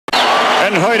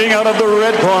And hiding out of the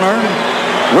red corner,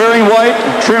 wearing white,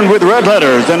 trimmed with red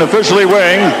letters, and officially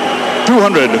weighing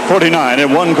 249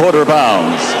 1/4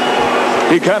 pounds.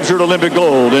 He captured Olympic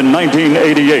gold in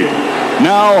 1988.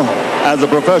 Now, as a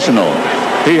professional,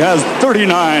 he has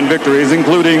 39 victories,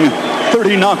 including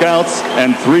 30 knockouts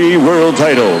and 3 world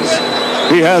titles.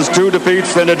 He has 2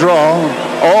 defeats and a draw,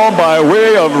 all by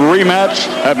way of rematch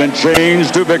have been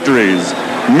changed to victories,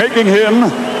 making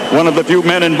him one of the few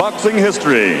men in boxing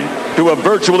history to have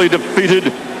virtually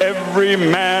defeated every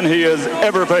man he has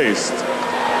ever faced.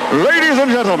 Ladies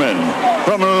and gentlemen,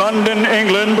 from London,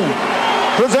 England,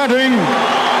 presenting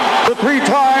the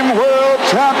 3-time world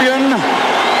champion,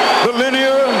 the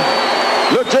linear,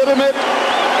 legitimate,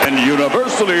 and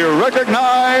universally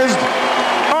recognized,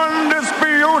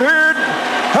 undisputed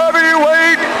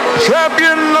heavyweight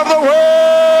champion of the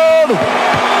world,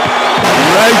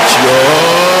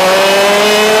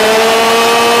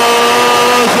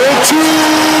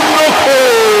 Otwinoko.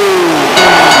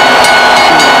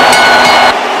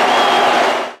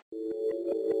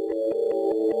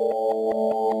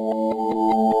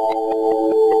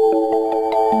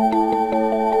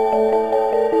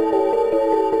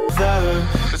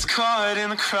 It's caught in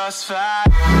the crossfire.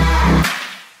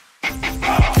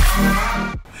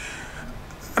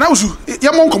 And I was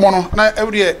young Mono, na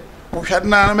every year, we had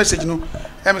na message no,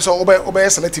 and so obey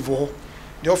selective for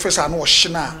the officer no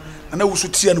shina, and I was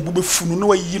to see and bube funu no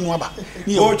way you know about.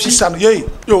 Oh, Chisan, yea,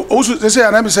 yo, also they say,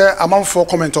 and I say, a month for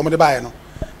comment on the buy no.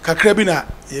 Kakrabina,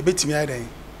 a bit me idea,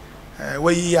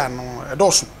 where ye are no, a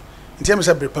dozen. In terms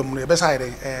of permanent beside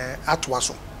at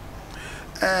Wasso.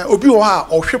 Obi wa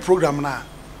or program na,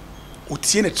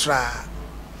 Utiene tra.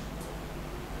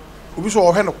 Obi so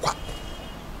or no qua.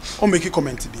 O make a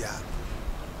comment bia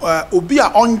obi a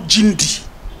on jindi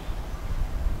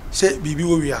say bibi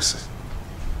wo wiase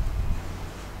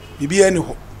bibi ani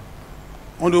ho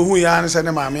on do hu ya say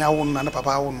ne maame awo na ne papa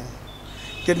awo no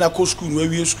ke na ko school no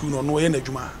awie school no no ye na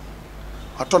dwuma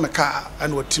ato ne ka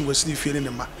ana wati wasini fie ne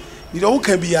ma ni do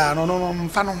ka bia no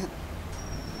mfa no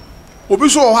obi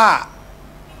so ha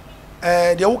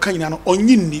de wo kan nyina no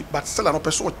onyinni but still no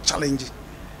person challenge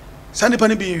sane pa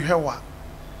ne bi hwewa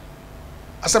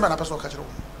asema na person catch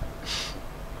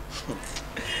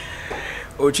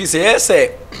Ochi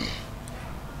say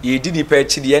ye di ni pa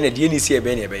chi de na de ni si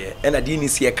ebe na ebe ye na de ni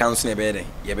si e council na ebe den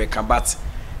ye be kan bat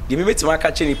de me metima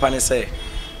ka che ni pa ne say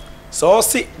so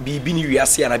si bibi ni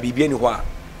wiase na bibi ani ho a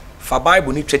fa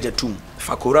bible ni treasure tomb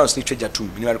fa Quran ni treasure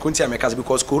tomb ni ma konti ameka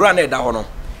because Quran na e da ho no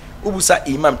ubusa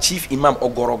imam chief imam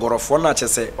ogorogorofo na che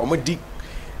say omo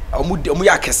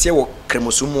ya kese wo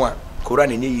kremosumu a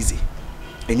Quran ni easy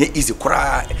enye easy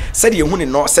kura said ye huni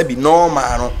no sabi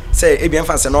normal no say ebian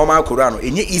fa say normal Quran no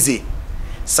enye easy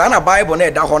sana bible na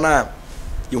da ho na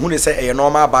ye huni say e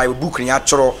normal bible book ni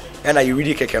atoro e na ye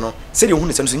read keke no said ye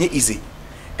huni say no enye easy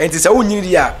enti say wonyini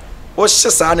dia o hye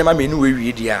sa na ma menu we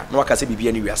wie dia na waka say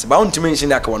bibia ni wiase ba wontime nhye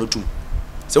na ka wanotum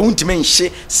say wontime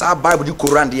nhye sa bible di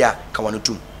Quran dia ka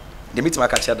wanotum de mitima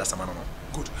ka chia da sama no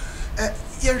good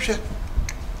ye hwe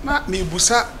na me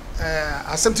busa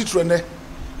asem titro ne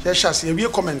ye shas ye wie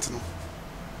comment no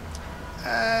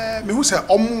me hu say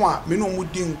omo a me no mu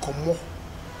di nkomo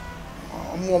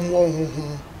omo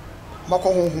honhom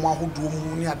makọ honhom ahodo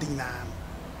mu ni ade nyina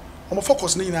omo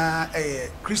focus ni nyina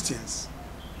Christians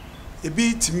e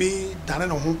bi timi dane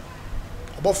no ho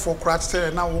obofo kra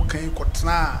tete na wo kan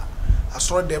kotena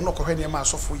asoro dem no kohwe ne ma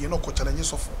asofo ye no ko challenge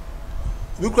sofo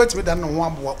obi kra timi dane no ho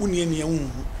aboa uni eni ehun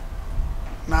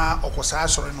na okosa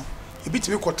asoro no e bi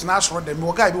timi kotena asoro dem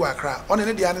wo guy bi wa kra one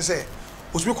ne dia ne say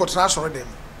osbi kotena asoro dem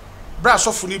bra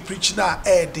asofo ni preach na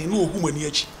de no ohu mani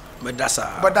achi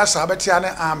badasa betia ne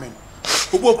amen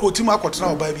obo okro timi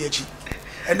akotena oba bi achi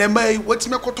ene mai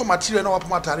watime koto material na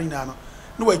wapomatare nyina no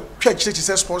no wa twa chire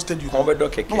say sports stadium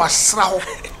no wa sra ho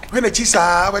we na chi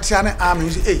sa betia ne amen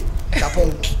say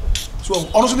japon so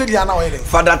ono so ne dia na o yele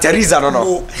Father Teresa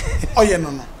no oye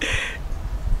no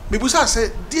me busa say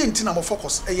die nti na mo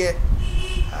focus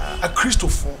a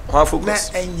Christopher na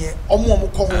enye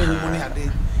omo ko honhom ne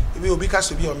ade ebi obi ka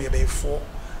so bi o me be fo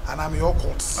ana me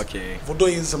occult okay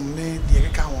voodooism ne die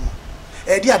ka ho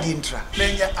no di ade intra na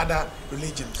enye other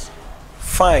religions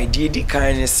fine di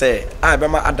kan say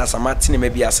abema adasama tine ma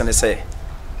bi ase ne say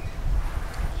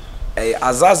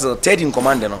Azazel third in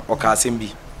command no o ka asem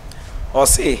bi o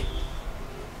say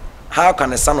how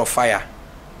can a son of fire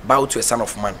bow to a son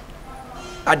of man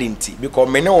adenti because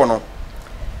mene wo no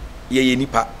ye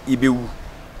nipa ibewu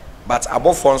but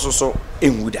abofo nso so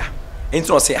enwuda enti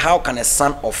no say how can a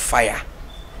son of fire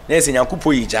na say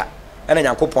nyankopɔ yija and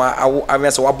Yankopon I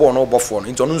was born no before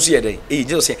into no see day. He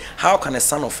just say, how can a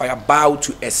son of fire bow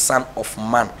to a son of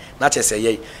man? Not just say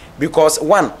yea. Because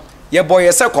one, your boy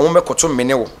yourself come back to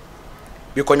me.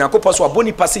 Because Yankopon so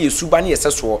boni pass ye subani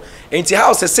so. Enti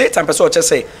how say Satan person just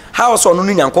say, how so no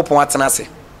Yankopon atena se.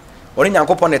 Ori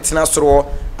Yankopon etena so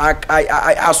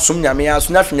I assume nyame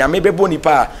asuna nyame bebo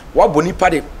nipa wa boni pa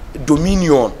de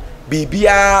dominion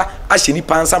bibia ahye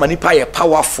nipa ansa ma nipa ye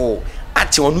powerful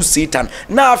ati onu Satan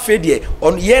na afede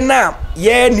on ye na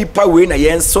ye nipa we na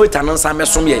ye Satan ansa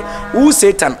mesom ye u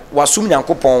Satan wasum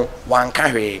Yankopon wanka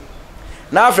hwe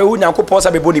na afre u Yankopon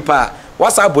sa bebo nipa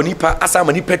wasa bonipa asa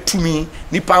ma nipa tumi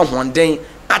nipa honden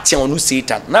ati onu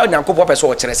Satan na Yankopon pese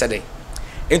o kire se den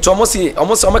ento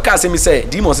omo ka se mi se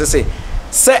demons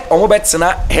se omo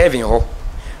betena heaven ho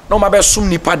no ma be sum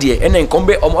nipa de ene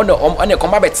nkombe ene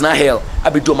komba betena hell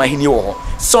abedo ma hini wo ho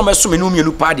se omo sum enu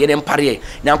mienu pa de ene mpare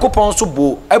Yankopon so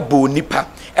ebo nipa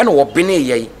ene wo bene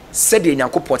ye se de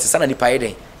Yankopon te sana nipa ye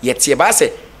den ye tie ba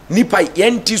se nipa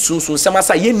ye nti sunsun se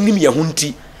masa ye nim ye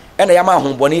hunti ene ya ma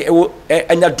hombone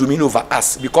enya dominion over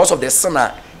us because of the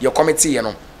sinner your committee ye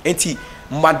no enti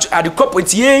adikop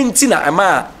enti ye nti na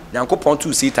ama Yankopon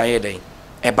to Satan ye den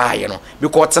e ba ye no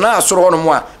because tena asoro no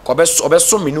mo a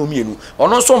obeso me no mienu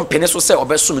ono so mpene so se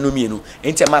obeso me no mienu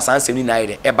enti ma san sem ni na ye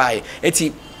den e ba ye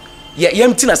enti ye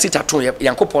mti na Satan to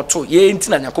Yankopon to ye nti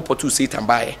na Yankopon to Satan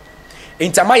ba ye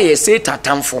enti ma ye Satan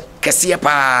tamfo kese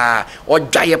pa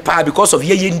odwaye pa because of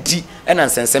ye nti e na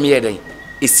nsensem ye den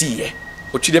esi ye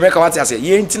otwide meka wate ase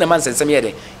ye nti na man nsensem ye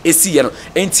den esi ye no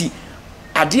enti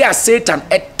ade a Satan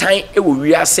etan e wo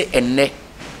wiase enne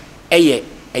eye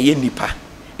nipa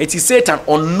enti Satan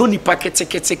onno nipa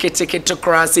kete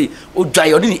krase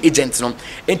odwaye oni agent no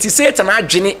enti Satan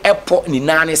adwene epo ni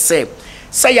nane se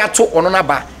yato ono na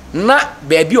ba na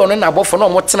baabi ono na bofo na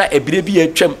omotena ebire bi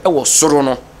atwam e wo soro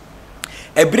no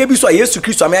ebire bi so Yesu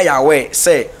Kristo am ya we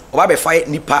se oba be fa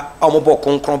nipa omobo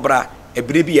konkron bra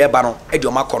ebire bi e ba no e di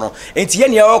o makono enti ye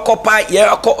ne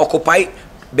occupy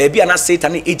baby ana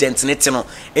Satan agent ne te no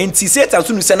enti Satan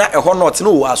so nu se na eho not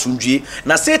no wo asundwie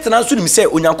na Satan so nu se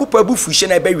Onyankopon abufu hye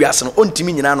na eba wiase no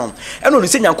ontimi nyina no eno nu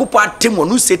se Nyankopon atem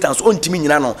no Satan so ontimi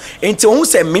nyina no enti ohun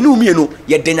se menu mienu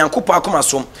ye de Nyankopon akoma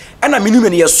so ena menu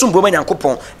mienu ye sombo ma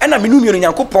Nyankopon ena menu mienu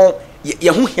Nyankopon ye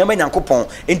ho hia ma Nyankopon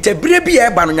enti bire bi e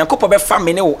ba no Nyankopon be fa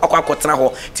mene wo akwa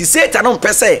ho ti Satan no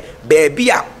mpese baby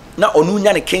a na onu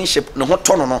nya ne kinship ne ho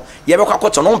tono no ye be kwa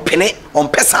akoto no mpene on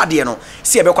pesa de no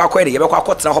si ye be kwa akwede ye be kwa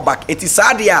akotena ho back eti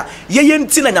saade a ye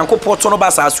nti na Nyankopon to no ba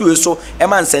sa asu eso e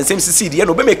man sensem sisi de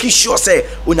no be make sure say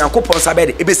Onyankopon sabe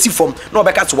de e be si fom na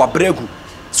obeka to wabregu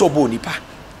so bo nipa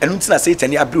enu nti na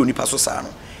Satan ya bre onipa so sa no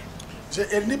je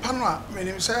nipa no a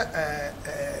menim se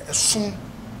esum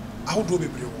ahodo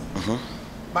bebre wo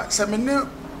ba se mene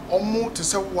omo te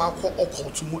se wo akọ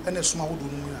occult mu ene esum ahodo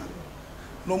no mu ya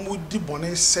no mu di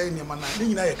bone say ne mana ne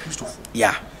nyina ya Christopher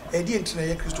yeah e di entina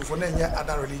ya Christopher na nya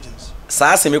other religions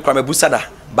sa se me kwa me busada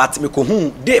but me ko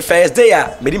hu day first day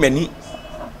a me di mani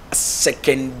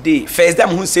second day first day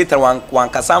am hu Satan wan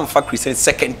kasa amfa Christian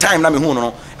second time na me hu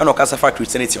no e no kasa fa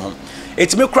Christianity ho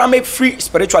it me kwa me free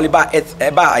spiritually ba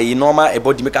ayi normal e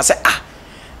body me ka say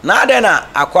na ada na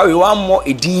akwa we wan mo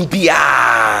edin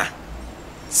bia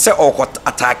se okot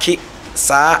attack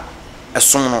sa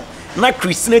esom no na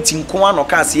Christianity nko no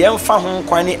ka se yemfa ho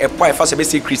kwan ne epo efa se be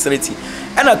say Christianity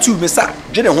and two me sa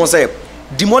je ne ho say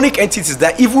demonic entities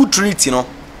that evil trinity no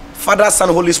Father Son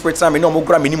Holy Spirit na me no mo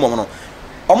gra minimum no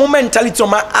omo mentality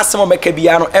ma asem meka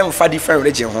bia no emfa different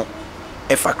religion ho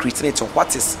efa Christianity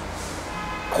what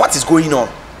is going on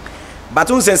but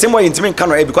un sense mo intimi kan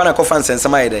no e because na ko fan sense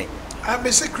ma yeden I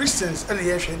be say Christians and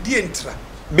ye hwe di entra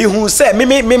be hu say me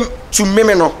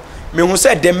no me hu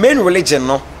say the main religion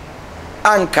no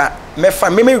anka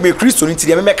mefa me Christo nti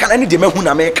de me kan ani de mehu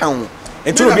na me kan ho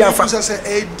enti obi anfa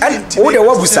wo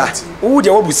de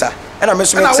wabusa ena me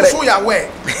so me tere so ya we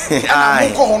ena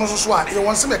mo ko hono so a ye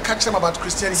won se me ka kire about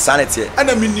Christianity sanity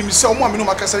ena minim se omo ameno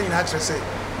makasa nyina kire se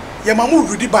ye mamu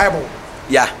read the Bible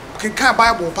yeah kan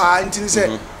Bible pa enti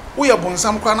se wo ye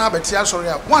bonsam kwa na abeti asori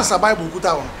a once a Bible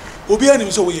kuta won obi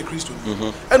anim se wo ye Christo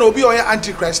ena obi o ye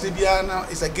antichrist ne bia na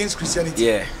is against Christianity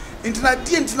yeah intina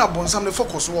di intina bonsam ne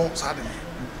focus wo sa de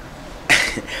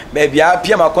baby a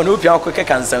pia makon o pia ko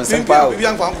kan sem pa o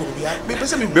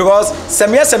because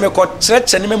semye me ko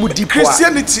church ne memu deep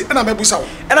Christianity na mebusa wo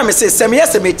na me say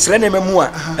semye me kire ne memu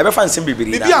a e be fa nsem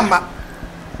bibiri na ama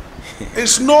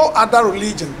it's no other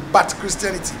religion but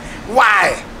Christianity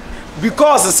why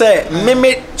because say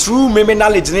true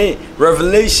knowledge ne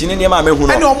revelation ne ma me hu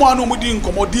no any omo anu di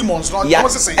nkomo demons no omo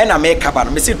say na me ka ba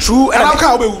no me say true and how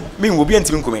ka obewu me wo bi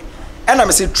antimi nkome and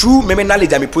I'm say true me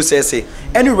knowledge am possess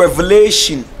any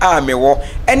revelation me wo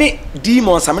any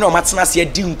demons am na o matena se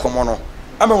di nkomo no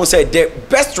am say the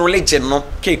best religion no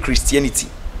ke Christianity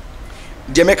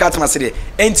the make atma say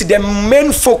and the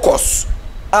main focus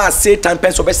Satan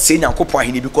pens obe say nyankopon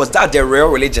ahini because that's the real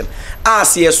religion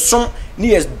ye som ni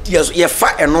ye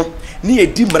fa eno ni ye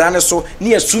di mra ne so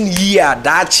ni ye sun yi a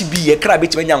da chi bi ye kra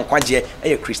betima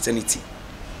nyankwaje Christianity.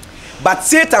 But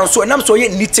Satan so nam so ye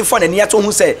niti for na ni ato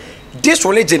hu say this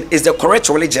religion is the correct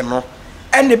religion no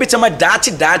and the betima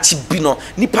dachi bi no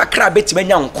nipa kra betima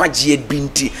nyankwaje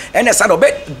binti and the son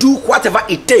obe do whatever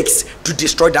it takes to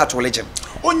destroy that religion.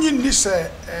 Only this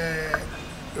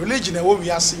religion e wo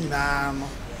wi ase nyina no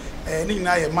ni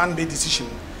nyina ye man made decision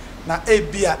na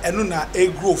ebia enu na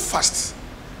grow fast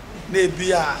na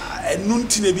ebia enu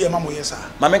nti na ebia mamo yesa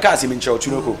ma me ka asemi nche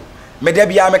Otwinoko me da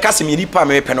bia me ka asemi nipa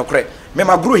me penokre me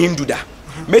ma grow Hindu da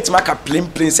metima ka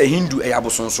plain say Hindu e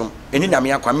abosonsom eni na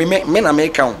me akwa me na me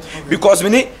ka because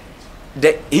me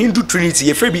the Hindu Trinity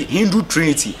ye free be Hindu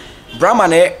Trinity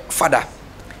Brahman e father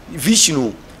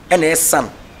Vishnu and his son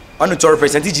on to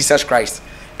represent Jesus Christ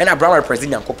and Abraham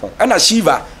represent Yankopon and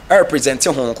Shiva represent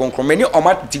hon konkro many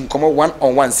oma din komo one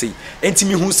on one say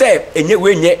entimi hu say enye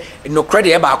we nye no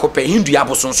credit e ba akope Hindu ya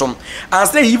bosonsom and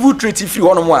say evil trinity free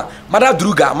one mo Mother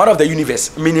Durga mother of the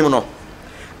universe minimum no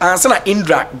and say na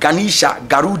Indra Ganesha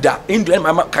Garuda Indra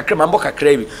kakre mambo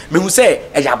kakre me hu say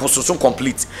e ya bosonsom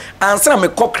complete and say na me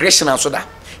call creation and so da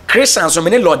creation so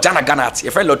me Lord Jana Ganat e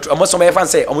fe Lord omo so me fan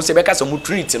say omo se be ka so mu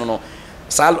trinity no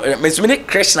sa me so me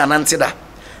creation anante da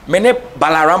mene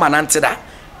Balarama nantida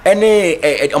ene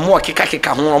omo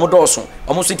keka ho omo doso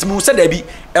omo so ntimi se da bi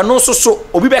eno so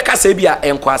obi be kasa bia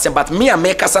enko ase but me am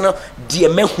kasa no de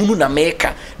mahunu na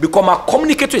meka because I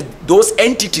communicate with those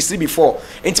entities before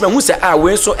ntimi hu se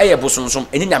we so eye bosonsom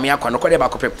enya nyame akwa no kode ba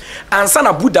kopem ansa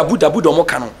na Buddha omo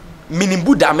ka no meaning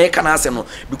Buddha meka na ase no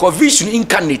because vision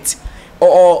incarnate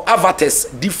or avatars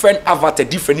different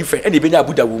and ebenya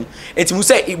Buddha wom entimu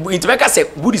say intibeka say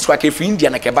Buddhist kwa ke free India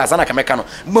na ke ba sana ka meka no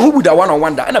mahu Buddha one on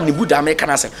one da na me Buddha meka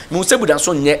na say me say Buddha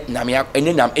so nye nyame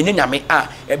enye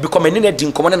nyame because me ne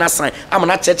din komo na san am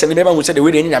na cheche ne be ma say the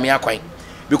way enye nyame akwan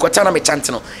because tana me chant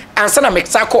no ansa na me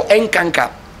sako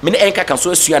enkanka me ne enkanka so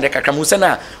asua de kakra mu say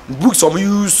na books om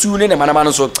use ne manama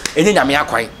no so enye nyame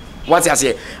akwan what I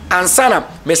say ansana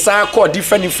me sa call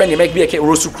different make be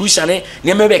Rosicrucian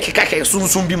ne me be keka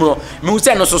sunsun bi mo me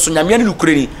say no so nyame ne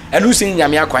nukureni enu sin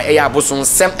nyame akwan e ya boson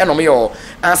sem e no me yo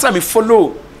ansana me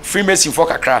follow Freemason for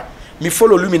kakra me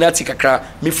follow Illuminati kakra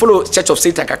me follow Church of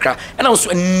Satan kakra and also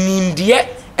nimdie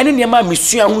ene ne ma me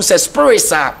sua hu say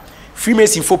spirits are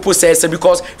Freemason for possess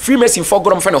because Freemason for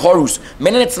God friend Horus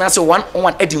men net na say one on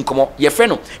one edin komo ye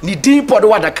friend no ni din pod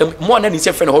wa da kam mo na ni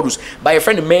say friend Horus by your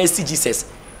friend Mercy Jesus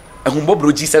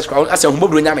Humbobro Jesus Christ as a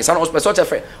humbobro nyame san hospital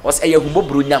chefe was a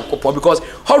humbobro nyankopon because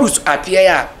Horus appear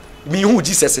ya me hu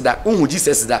Jesus da hu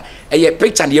Jesus da e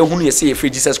picture na ye hu ye say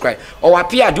free Jesus Christ or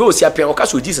appear de o si appear o ka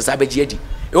so Jesus abeje adi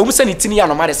e o mu se ni tini ya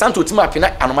no mare santo timi appear na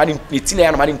anomade ni tini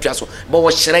ya no mare ntwa so but wo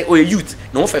hyere o youth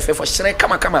no fefe for hyere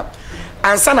kama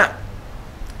ansana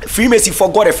Freemason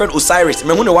for God a friend Osiris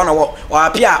me hu ne one or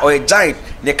appear or a giant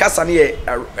ne kasa ne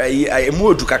e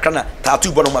muodu kakra na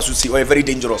tattoo bono masusi or very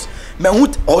dangerous me hu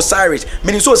Osiris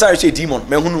me so Osiris a demon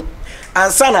me hu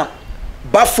ansana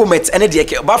Baphomet ene de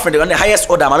Baphomet the highest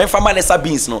order ma me fama ne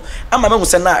beings no ama me hu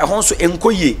se na e ho so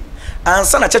enkoye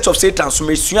ansana Church of Satan so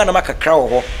me sua na makakra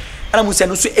ho ana mu se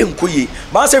no so enkoye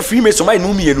ba se Freemason ma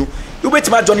no mienu you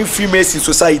betima join Freemason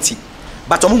society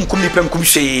but omu nkum nipa nkum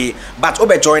hwe but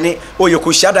obe join o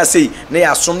yekohia say na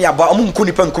ya som ne aba omu nkum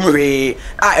nipa nkum hwe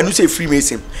enu say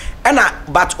Freemason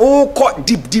but o ko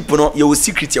deep no your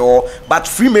secret or but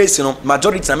Freemason no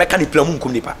majority na mechanic plan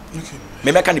nkum nipa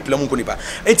me mechanic plan nkum nipa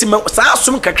enti sa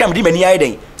som kakra me di mani ayi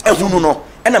den ehunu no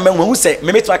me hu say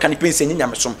me metima kan plan say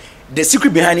nyame som the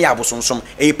secret behind ya abosonsom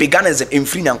paganism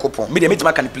emfiri nyankopon me de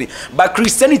metima kan plan but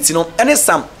Christianity no ene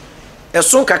sam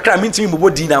son kakra mintimi bobo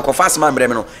di na ko fast man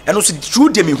breme no eno so true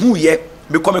de me hu ye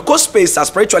because me ko space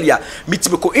spiritually a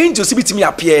mitimi ko angels bitimi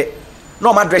appear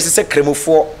no ma dress se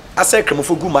kremofo ase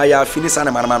kremofo guma ya finisa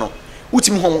na manama no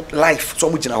utimi ho life so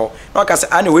mu gina ho no ka se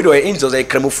ane we do angels e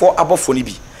kremofo abofo ni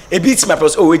bi e bit my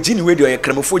plus o gini we do e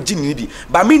kremofo gini ni bi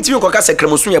ba mintimi ko ka se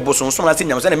kremoso ye bosonso na se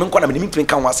nyam se na me nko na me mintimi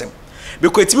kan wasem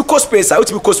because itimi ko space a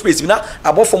utimi ko space na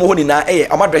abofo mo ho ni na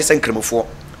ma dress se kremofo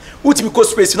ultimate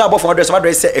cost space na above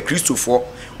address say a Christopher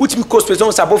ultimate cost space on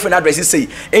above an address say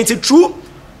ain't it true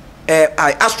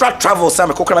astral travel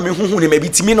some kokra me hu ne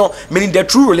mabitimi no meaning the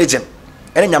true religion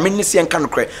ene nyame ne se enka no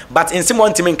kre but in some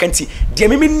ntimi nkanti de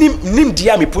me nim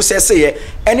dia me possess ye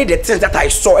any the things that I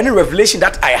saw any revelation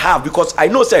that I have because I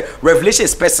know say revelation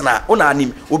is personal ona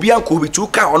nim obi anko obi tu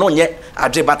ka ono nye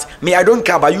ade but me I don't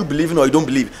care about you believing or you don't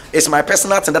believe it's my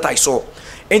personal thing that I saw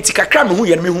enti kakra me hu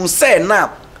ye me hu say na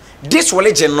this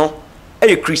religion no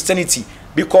e Christianity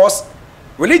because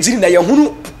religion na ye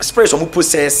hunu spirit omo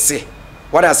possess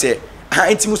what I say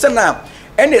enti musa na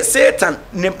and Satan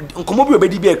nkomo bi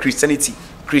obedi be Christianity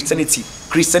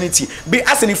be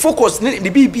as in focus the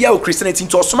be Christianity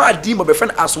into osoma demon be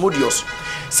friend Asmodeus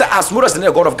say Asmodeus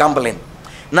the god of gambling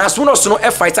na Asmodeus no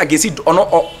e fight against it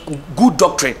or good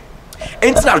doctrine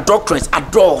enti doctrines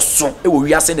adorso e wo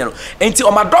wi ase no enti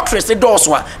o ma doctrines e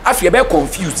dorso a afia be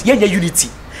confused ye unity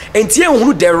enti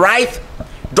ehunu the right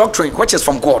doctrine which is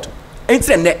from God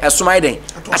enti ne esoma den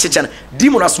acheche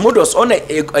demon Asmodeus on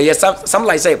some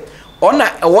like say ona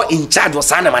in charge was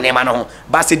sana manema no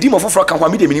but se demon foforo kan kwa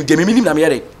me de minim na me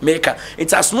yere meka it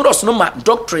has no ma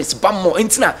doctrines ba mo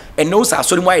entina and no sa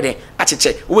sorry why den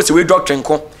acheche we say we doctrine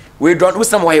ko we don't we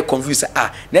some why confused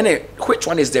then which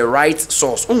one is the right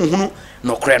source unhunu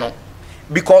no kre no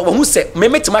because who say me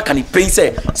metima kan pain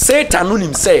say Satan no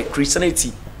nim say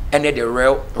Christianity and the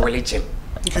real religion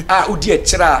odi e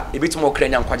kira e betimo kra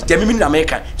nya nkwaje de minim na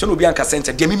meka so no obi anka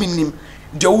center de minim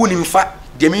de wo nim fa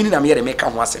de mini na me yere make ho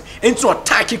asem enti no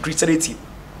attack Christianity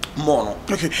more no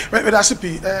okay but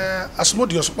asipi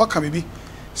Asmodeus what can be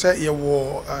say you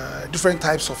were different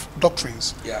types of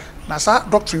doctrines yeah na sa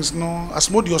doctrines no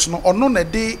Asmodeus no ono na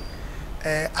de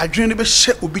adwene be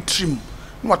hye obi trim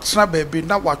no watena baby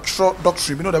na watro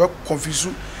doctrine bi no da be confuse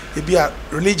e bi a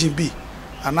religion bi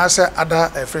and I say other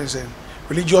friends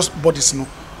religious bodies no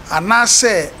and I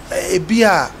say e bi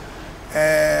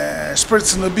a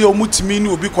spirits no bi o mutimi ni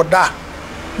obi koda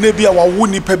na bia wa wo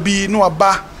nipa bi no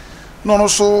aba no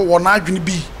so wona adwene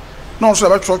bi no so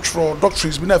aba church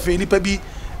doctrines bi na fe nipa bi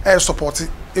support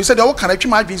e said what can I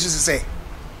trim adwene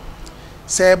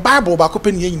say Bible ba ko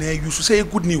pe ne nyina use say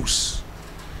good news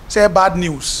say bad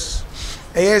news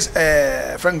yes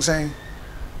friend saying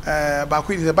ba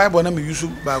ko the Bible na me use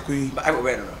ba ko Bible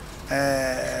we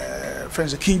no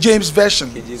friends King James version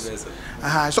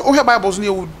so all your Bibles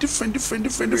near different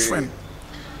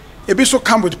it be so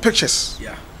come with pictures.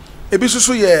 Yeah. It be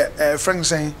so yeah, friend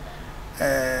saying,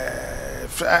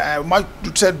 my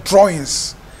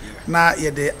drawings. Yeah. Na ye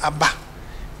de abba.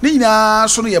 Ni na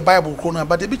so no ye Bible kono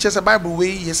but it be just a Bible way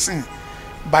yes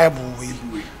Bible way.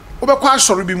 Obe kwa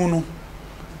sori bi mu no.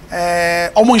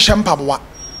 Omo nhye mpaboa.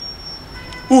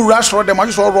 Ura soro dem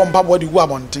ajo so ro mpaboa di gu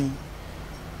abonten.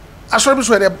 Asori bi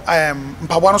so de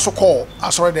mpaboa no so call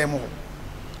asori dem ho.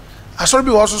 Asori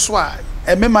bi wo so a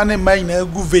emema ne man na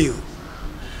gu veil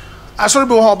asori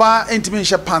be hoba intimi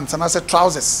nhye pants and I say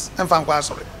trousers emfa nkwa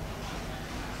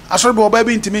asori be hoba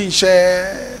bi intimi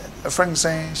nhye a friend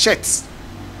saying shirts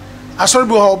asori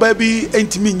be hoba bi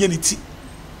intimi nye niti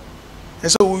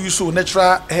ese wo use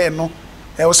natural hair no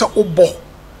e wo se obo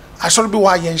asori be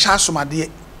wa ye nhye asomade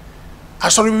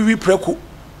asori be wi preko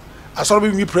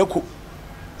asori be wi preko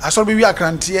asori be wi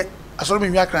akrante asori be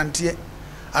wi akrante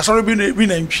asori be wi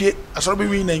nantwie asori be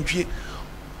wi nantwie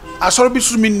asori bi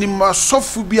su minim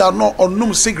sofu bi ano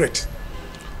onum cigarette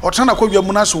otana kwa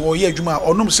wiamu na so wo ye adwuma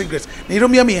onum cigarette na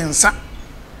irom ya miensa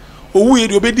owu ye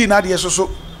de obedi na de so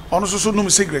ono so num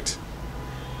cigarette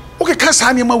okay ka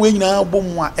sa ne ma we nyina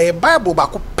bomu a Bible ba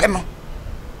ko pe no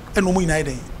eno mu nyina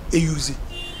iden use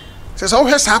se so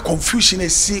hwe sa confusion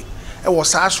esi wo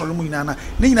sa asori mu nyina na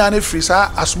ne nyina na free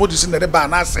sa Asmodeus na de ba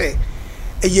na se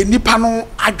eye nipa no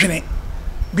adwene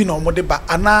bi na omo de ba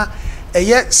ana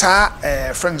eye sa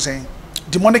friends saying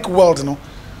demonic world no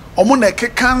omo na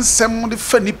keka nsem de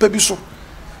fa nipa bi so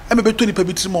e me beto nipa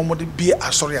bi tiri mo omo de bi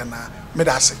asori ana me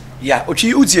da ase yeah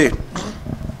ochi utie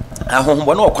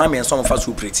ahonbo na okwan me nso mo fa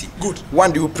so operate good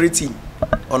one dey operate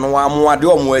ono wa mo ade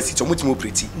omo asi to mo timo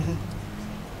operate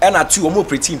and at two omo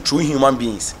operate through human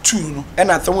beings two no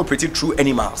and at some operate through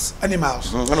animals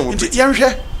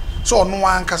yanhwe so ono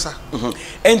wa ankasa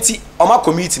enti oma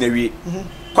community na wie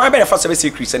Kwa be first service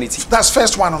Christianity. That's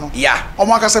first one no. Yeah.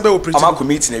 Omo akasa be operate. Omo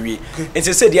community na wie. And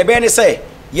say the be say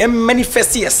ye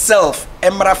manifest yourself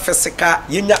emra physical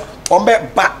yenya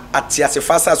ombe ba atiase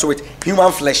fasa so with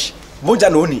human flesh.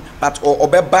 Bonja no ni but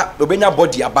obeba obenya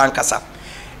body abankasa.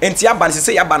 Enti aban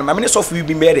say aban ma me so fu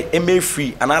bi mere e me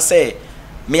free and I say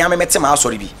me am mete ma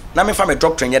asori bi. Na me fa me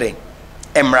doctrine yere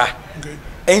emra. Okay.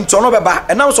 Enti ono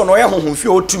beba e na so no ye honhom fi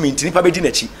otumi ntini pa be di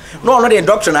na chi. No ono the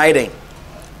doctrine aiden.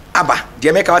 Aba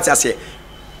de make what ase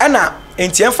ana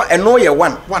enti emfa eno ye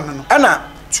 1 no ana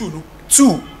 2 no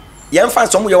 2 ye emfa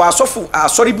som ye wa asofo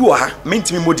asori bi wo ha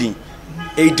mentimi modin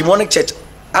a demonic church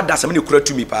adasa me ne kura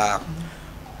tumi pa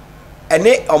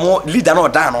ene omo leader na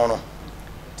odan no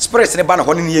spirit ne ba na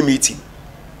ho ne ye meeting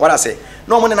what I say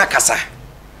no omo ne na kasa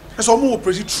so omo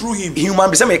operate through him human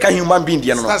be say me ka human being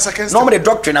dia no no omo the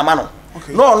doctrine ama no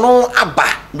okay. no aba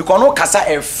because no kasa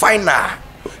e final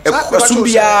e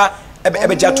kwasumbia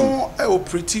ebe jatum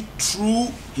operate through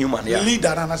human yeah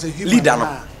leader and as a human leader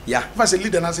no yeah if I say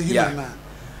leader and as a human yeah.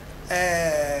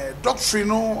 Doctrine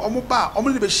no omo ba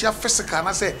omo le be share physical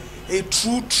na say a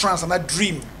true trance and a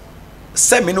dream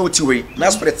say me no ti we na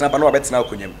spirit na ba no abetena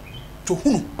akonyam to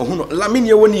hunu la me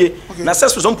ne woni na say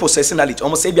so some possessing knowledge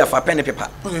omo say bia fa pen paper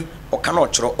oka na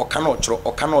ochro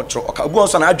oka obu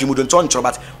onso na adwemu do ntonchro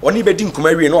but oni be di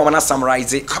nkuma wie no omo na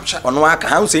summarize ono aka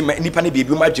han say nipa ne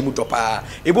biebi ma adwemu do pa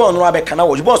ebu ono abeka na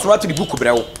wo ebu onso na to di book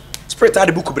brewo spirit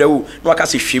ade book brewo no aka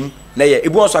se hwem na ye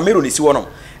ebu onso amero ne si wo no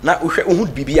na ohun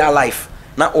bibia life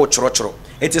na o choro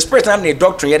it is spirit and the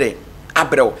doctrine yede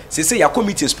abrew say ya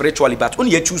committing spiritually but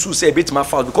only you choose say bit ma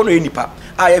foul because no nipa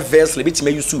I verse le bit ma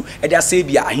yusu e dia say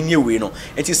bia ahenie we no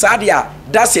it is sad ya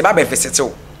that say ba be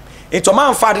versatile into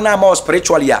man fade na ma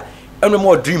spiritually ya eno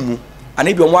mo dream mu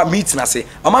ana bi o meet na say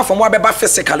o man from wa be ba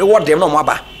physically wo dem no mo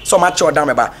aba so ma che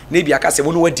odam ba na bi aka say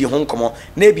wo no wadi ho nkomo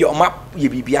na bi o ma ye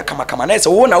bibia kama na say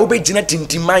wo na wo be gina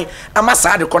tintiman ama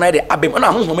sad ko na de abem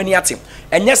na honhom ni atem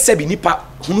enye se bi nipa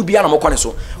hunu bia na mo kone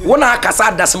so wo na aka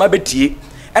sa dasama betie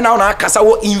ena wo na aka sa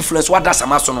wo influence wa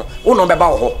dasama so no wo no be ba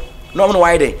wo ho no mo no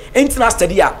why de entina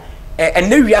study a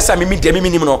enne wiasa mimi de mimi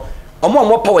nim no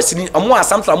omo powers ni omo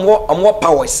asamtra omo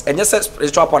powers enye se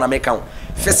spiritual power na make count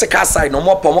physical side no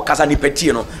mo po mo kasa ni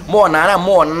petie no mo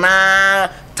na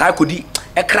ta kodi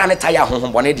ekra ne taya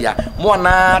honhombone dia mo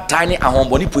na tiny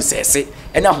ahombone possess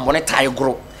ene ahombone tai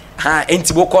gro ha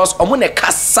entibo cause omo ne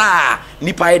kasa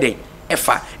nipa eden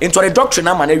efa into the doctrine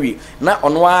na manawi na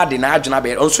ono ade na adwena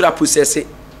be onso da possess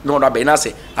no no be na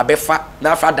se abefa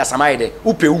na fa da samaide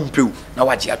upeu na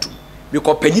waje atum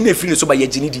because panyin na firi so ba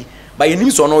yagini di ba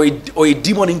yenim so no o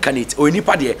demon incarnate o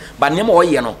nipa de ba nem o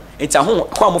ye no enti ho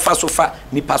kwa mo fa so fa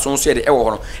nipa so nso ye de e wo ho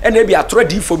no ena e bia tro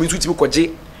di fo mi nso ti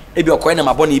koje e bia okoye na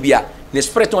mabone bia ne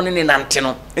spirit on ne nante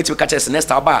no enti ka chese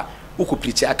next aba uko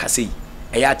preach akase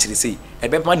e ya akire sei e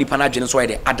be ma nipa na adwene so ye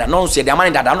de ada no nso ye de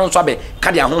amane da no nso abe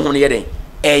ka de ahoho ne ye de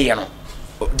e ye no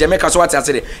Jamaica so what I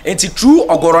said enti true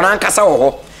ogoro na nkasa wo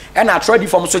ho ena tro di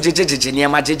fo so jejejeje ne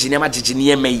ma jeje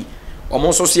ne mai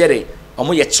omo so so ye de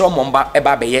omo ye kire omo mba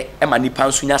eba beye ema nipa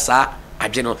nsunya saa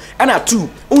adwe no ena two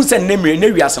unse nemre na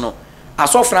wiase no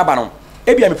asofra ba no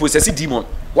ebia me possess demon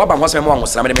waba ho sema mo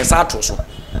sra me sa ato so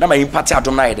na ma impati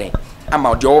adom na yeden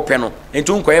ama de ope no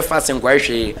enti unko e fast nko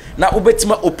ehwe na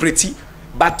obetima operate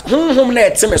but honhom na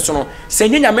eteme so no se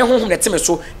nyanya me honhom na eteme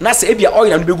so na se ebia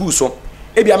oil na begu so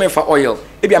ebia me fa oil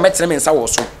ebia me tere me nsa wo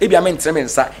so ebia me tere me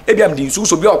nsa ebia me dinsu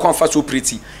so bia okon fa so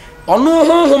operate ono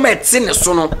honhom etene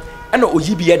so no ana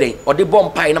oyibiye den ode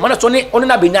bomb pie na mana so ne ono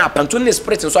na benya apam to ne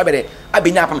spirit so abere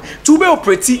abenya apam to be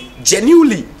operate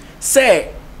genuinely say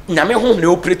nyame hom ne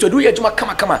operate do ye juma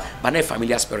kama ba na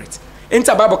familiar spirit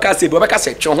enta bible ka say be ka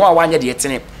say twe ho a wanye de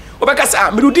etene obeka say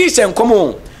mirudi se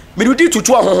nkomo mirudi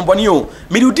tutu ahohom bone o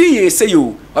mirudi ye say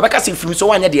o obeka say film so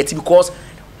wanye de eti because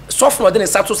software de ne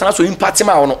sato sana so impact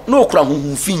ma ono na okura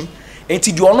honhom fin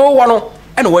enti di ono wo no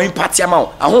ene wo impact ma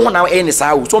o ahohom na e ne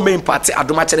sa o so me impact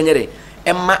adoma kere nyere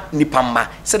emma nipamma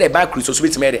say the bible Christ so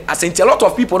bit made as a lot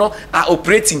of people no are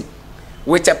operating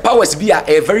with a powers be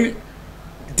a very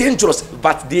dangerous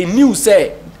but they knew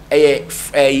say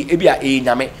ebia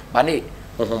nyame ba ne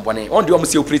honhombone on de o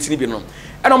say operating bi no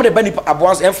and o de ba nipa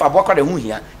aboans emfa aboakwa de hu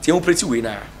hia tie operate we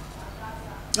na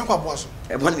yakwa aboaso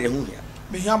e bon de hu hia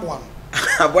me hia aboa no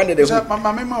aboan de hu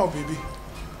mama me ma o baby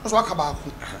so aka ba ko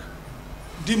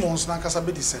demons na kasa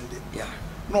be descend yeah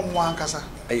no mo ankasa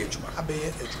aye juma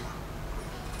abeye ejuma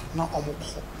na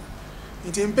omukho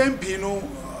nti mpempi no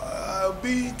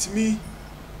bi timi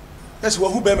yes wo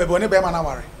hu be me bone be ma na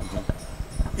ware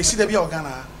esi da bia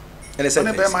ogana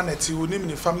ne be ma na ti onim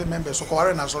ni family members so ko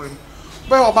ware na sorry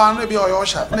be oba no bia oyo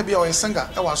sha ne bia oyo singer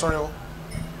e wa sorry o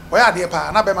ya de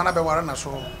pa na be ma na be ware na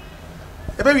so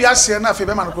e be wi ase na fe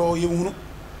be ma no ko ye hunu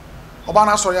oba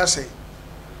na sorry ase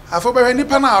afo be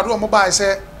nipa na ado mo ba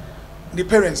ise the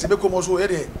parents be ko mo so e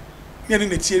de ne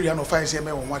ni area no fine say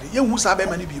me won wade ye hu sa be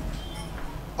ma ni bi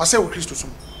wase wo Kristo sum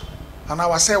ana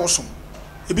wase wo sum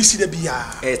e bi si da bia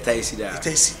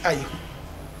esi ayi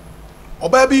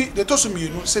oba bi de to sum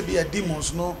yenu say be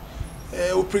demons no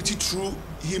operate through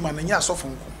him and nya asofo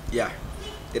nko yeah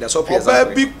it is so pure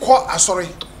oba bi ko asori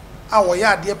a wo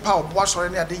ya de pa obo asori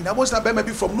ne ade na bo say be ma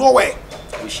bi from nowhere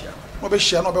we share no be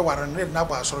share no be ware ne na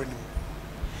bo asori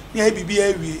ni e bibia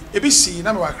awie e bi si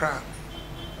na me wakra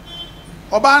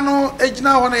oba no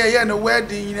ejina ho na ye ne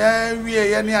wedding na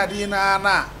wie ye ne ade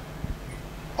na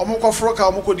omukofro ka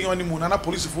omukodi oni mu na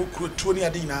police fo tuo ni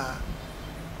ade na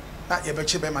ye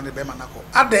beche be ma na ko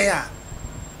aden a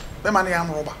be ma ne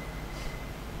am roba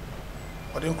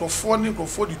ode nkofo ni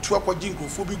nkofo di tu akwaji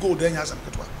nkofo bi gold anya asam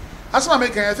ketwa asama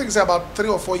make I think it's about 3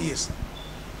 or 4 years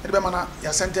e be ma na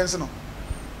ya sentence no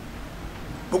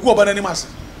ogu oba na ni mase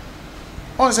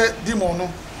on say demon no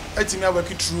atimi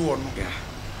awaki true ono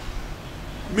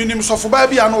minim sofo ba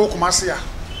bia no wokomase ya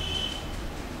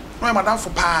no e madam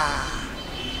for pa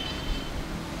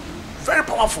very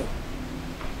powerful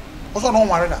also no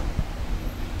worry that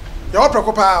ya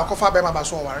oprekopa akofa be ma ba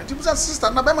so worry ti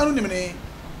sister na be ma no nimene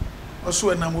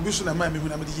oso na mo bi so na ma mehu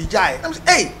na me di jai na say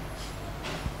hey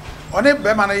one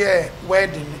be ma na ye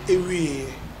wedding ewie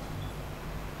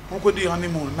onko di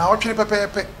honeymoon na otwene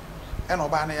pepepe e na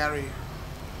oba na yare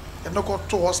e no go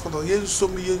to hospital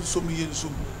yensom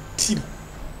team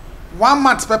 1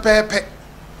 month pepepe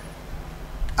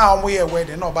a omo ye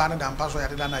wedding na oba na dampa so ya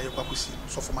de na ye kwakosi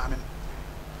so for mame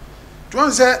John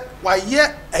said, why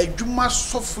yeah, a Juma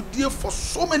suffered for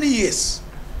so many years,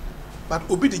 but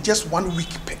obi the just 1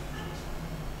 week pay.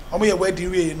 Omo ye wedding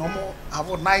we no more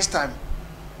have a nice time.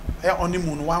 Here on the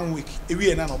moon 1 week.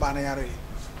 We na no ba na yare.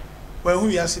 When who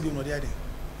ya see bi no dey dey.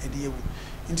 E dey ewu.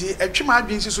 Nti etwema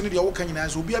adwen so no dey wo kan nyina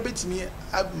so obi abetimi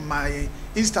my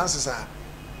instances are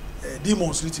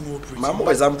demons litimi operate. Mamo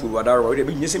example wadaro we dey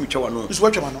be nyese mi twa no. Nso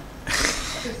watwa no.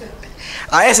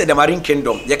 I said the Marine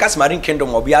Kingdom. You cast Marine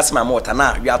Kingdom or be as my mother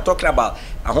now. We are talking about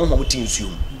a home teams you.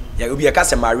 You will be a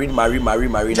cast marine.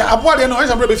 Abua de no is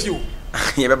a brave few.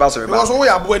 You be boss. Because we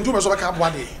are going to so ka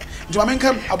abua de.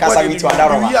 Jamaican abua de.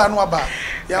 We are no aba.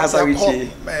 Ya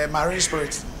marine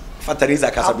spirit.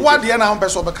 Fatariza kasa. Abua de na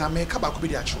person be kan me ka ba ko be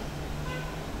di acho.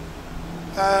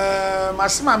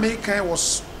 Masima American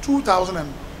was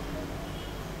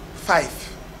 2005.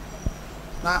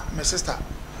 Na my sister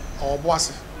our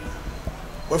boss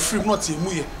we free not e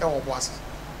muye e wo boase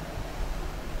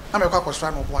na me kwa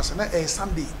kwasra no boase na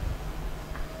Sunday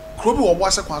krobi wo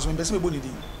boase kwa so me bese me boni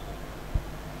din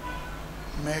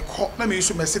me ko na me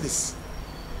use Mercedes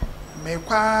me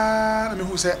kwa na me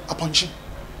hu se aponchi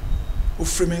o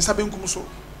free me nsa benkum so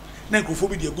na nkrofo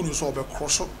bi de agu no so obe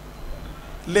cross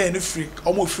lane free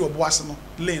omo free wo boase no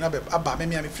lane aba me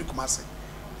me free kumase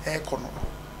e kono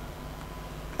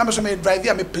na me so me drive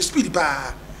ya me speed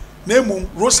ba na emu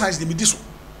road signs de me diso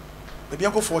maybe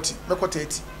uncle 40 meko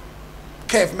 30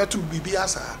 kef metu bibi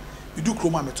asa we do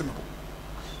chroma metu mebo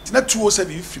tina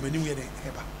 207 free mani we dey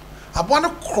eba abo na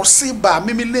cross ba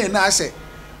me lane na ase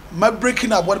ma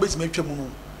breaking abo na beti metwa mu no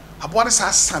abo na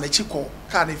sa san achi ko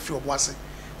car na free obo ase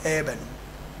eba no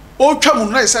o twa mu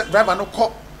na ise driver no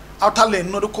ko outer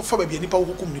lane no do ko fa ba bi nipa wo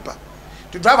kokum nipa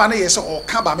the driver na yese o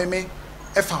ka ba me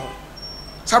e fa ho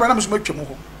sabe na me so metwa mu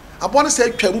ho abo na sa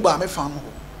twa mu ba me fa ho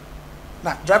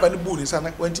na driver no bu ni sa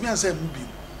na wantimi ansa mu bi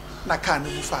na car no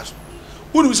mu fast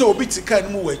wonu se obi ti car no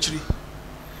mu wa akiri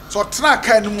so tena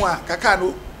car no mu a ka car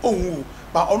no onwu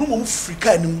ba onu mo free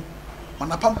car no mu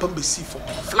mana pampam be si for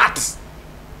flat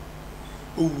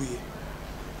owuye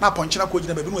na ponchina ko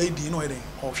gina ba bi no edi no eden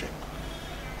o hwe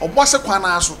obose kwan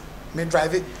na aso me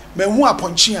drive me hu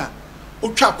aponchi a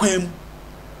otwa kwan mu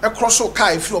e cross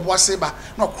car e free obose ba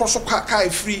na cross car e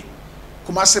free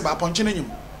kuma se ba ponchina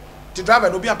nyum the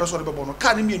driver no be a person be no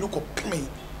car ni mienu ko peme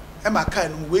e ma car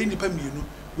no we nipa mienu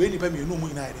mu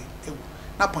ina ire ewu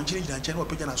na ponchi ni gidanche na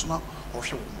opagya na so na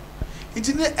ohwe wo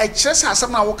nti ne e kire sa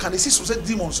asem na wo kan si so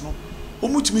demons no o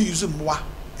mutumi use moa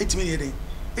etimi ne ire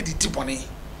e di dibone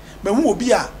me hu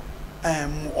obi a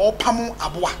o pam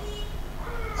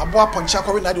aboa ponchi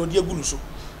akore na de odi agu no so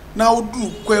na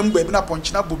odu kwam ba bi na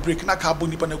ponchi na bo break na ka bo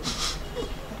nipa na ku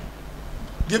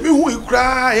de mi hu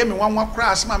ikura e me wanwa kura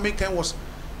asem American was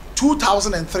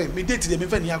 2003 me date de me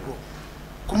vani agro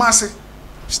Kumasi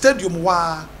stadium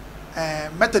wa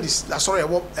Methodist la sorry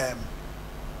wo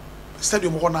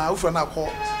stadium ho na ufra na call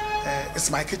it's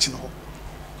my kitchen ho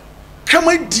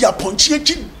kama dia ponchi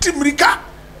echi dimrika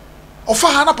ofa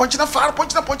ha na ponchi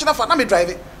na fa na me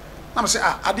drive na me say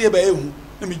ade ba ehu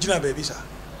na me gina ba bi sa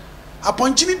a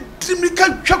ponchi ni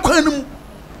dimrika twa kwanum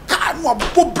ka no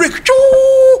abo break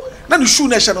choo na no shoe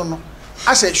na hye no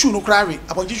I said shoe no cry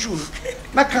upon you shoe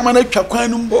na kama na twa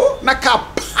kwanum na ka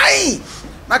pai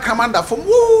na commander from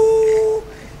woo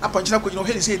na ponchi na ko no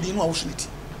heli say di no awusuniti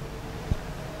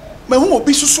ma hu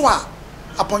obi susu a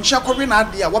aponchi akɔwe na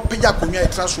ade a wapagya konwa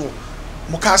etra so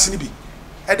mo kaase ni bi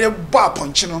e de ba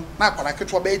aponchi no na akwara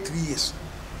ketwa be 3 years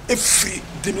e free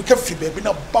de no ka free be bi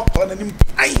na ba kwara na nim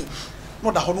ai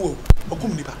no da ho no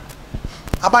okum ni ba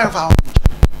aban fa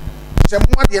se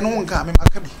mo ade no nka me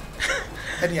maka bi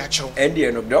Any acho. And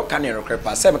the no do can no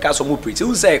crepa. Say me ka so mu preach.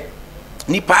 Who say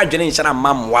nipa adwene nhyana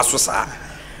mam waso sa.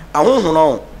 Ahonhon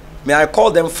no, may I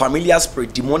call them familiar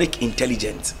spirit, demonic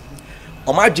intelligent.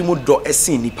 Oma adwemu do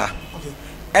esin nipa. Okay.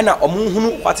 And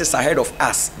omunhunu what is ahead of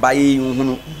us by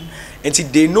nhunu. Until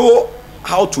they know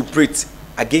how to pray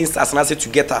against us and to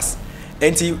get us.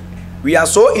 Until we are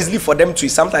so easily for them to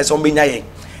sometimes ombenya.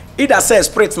 Either say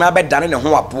spirit na be dane ne ho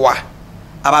aboa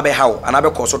aba be how and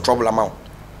abe cause trouble amount.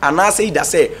 And I say either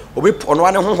say obi ono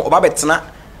ane ho oba betena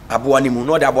aboa ni mu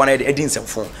no de aboa na edi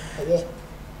nsemfo.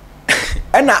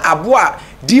 Na aboa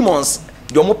demons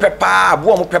de omo pepa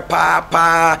aboa omo pepa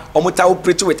pa omo ta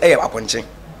operate with aponche.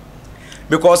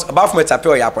 Because above me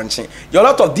tapio ya aponche. There are a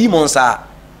lot of demons are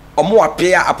omo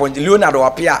appear aponche. Leonardo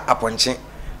appear aponche.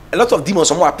 A lot of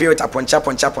demons omo appear with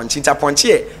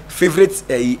aponche. Favorite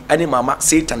any mama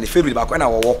Satan the favorite back when I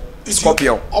war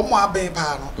Scorpion. Omo aben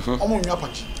pa no. Omo nwa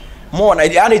aponche. More na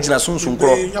ane gina sunsun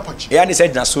kro. E ane se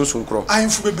gina sunsun kro.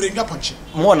 Ahemfu bebre nwa aponche.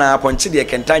 More na aponche de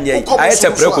kentanye aye se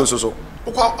preko soso.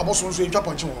 Ukwa abosunso nwa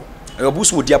aponche wo. E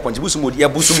busu mo di aponche, busu mo di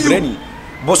busu brani.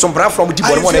 Bosom bra from di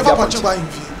boro mo na di aponche.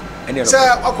 Say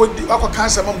akwa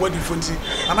cancer mam body fonti.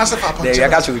 Anase fa aponche. There you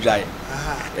got to die.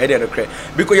 No cre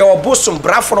because your bosom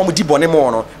bra from di bone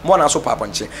mo na so pa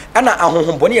aponche. Na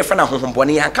ahonhom bone ye fa na ahonhom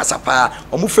bone ya nkasa pa.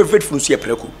 Omo favorite funu so ye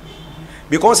preko.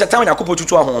 Because the time yakopo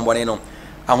tutu ahonhom bone no.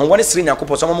 Ahonhom siri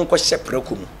yakopo so mo nko hye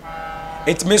preko mu.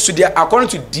 It means to there according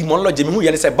to demonology me hu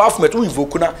ye say Baphomet we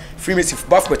invoke na Freemason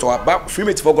Baphomet or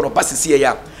Freemason for God pasisi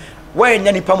ya. Why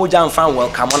nya nipa moja mfan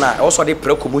welcome na also dey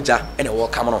preko moja and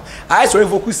welcome no. I so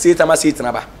invoke Satan ma Satan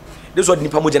aba. This what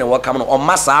nipa moja na welcome no o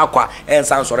masa akwa en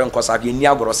san sore nkosa bi ni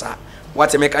agoro sa.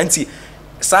 What make anti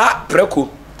sa preko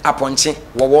aponche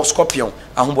wo Scorpion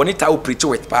ahonboni ta operate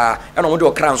with pa and o de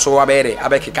okran so abere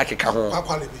abekeka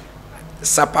ho.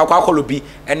 Sapa kwakolobi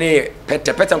ene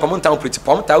pete nkomo ntan operate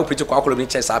pom ta operate kwakolobi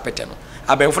che sa pete no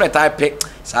abenfo na ta pe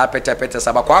sa pete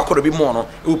saba kwakolobi mo no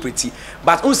operate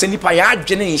but unse nipa ya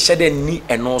adwene nhede ni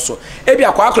eno so e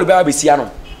bia kwakolobi abesia no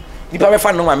nipa be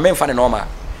fa no ma memfa ne no ma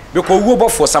because wo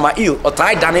bofo sama ill or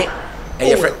tie dane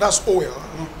e friend that's oil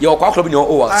your kwakolobi no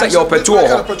oil say your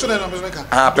petrol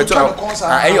petrol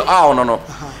no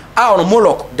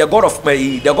Moloch the god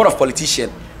of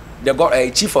politician the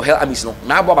god chief of hell armies no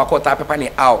na abo abakọ ta pepa ni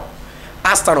owl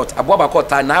astronaut abo abakọ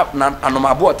ta na anoma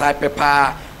abo ta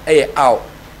pepa owl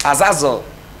Azazel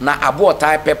na abo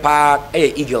ta pepa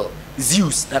eagle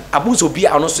Zeus na abo so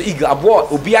bia ano so eagle abo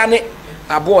obia ne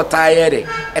abo ta yere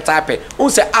etape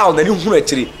unse owl na ni hunu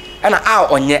akiri na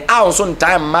owl onye owl so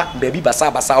ntan ma baby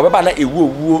basa obeba na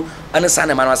ewu ane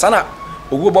sana ma sana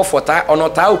owu bo fota ono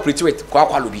ta operate with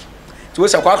kwakwalobi so we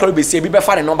say kwakwalobi se bi be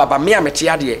fa ne number ba me amete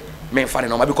ade men fa ne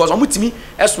no because omutimi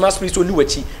esuma spirit oni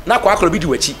wachi na kwa akolo bi di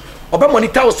wachi obe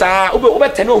monitor sa obe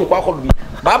tene ohun kwa akolo bi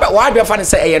baba wa adwa fa ne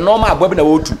se eye normal agba bi na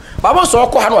wotu baba so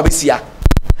okọ ha na obesia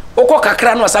okọ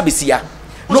kakra na osa besia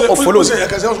no o follow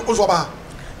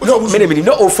no many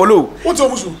no o follow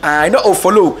I no o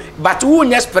follow but who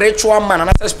nya spiritual man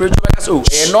na spiritual so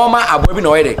eye normal agba bi na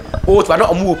oyede o to na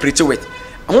omu operate with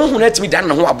honhun na timi dan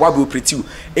na ho aboa bi operate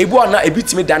ebu na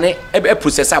ebitimi dane e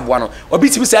process aboa no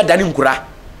obitimi se dane nkura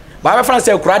Baba France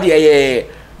kura de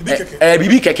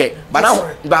bibi keke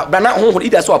bana honhun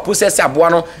ida so process aboa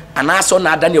no anaso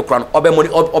na ada ne kura no obemoni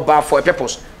oba for a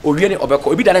purpose owie ne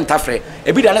obeko ebi da ne ntafre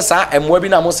ebi da ne sa emoa bi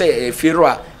na mo se efiro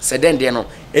a seden de no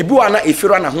ebi wa na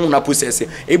efiro na honhun na process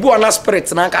ebi wa na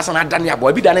spirit na nkasa na ada ne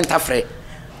aboa ebi da ne ntafre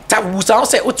ta busa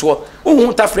se oto ohun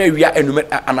ntafre awia enume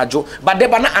anajo bade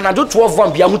bana anajo 12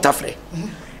 von bia hu ntafre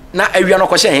na awia no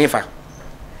ko hye henfa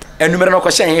enumere no ko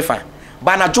hye henfa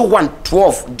bana jo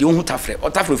 112 de ohun tafre o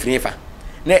tafre ofiri fa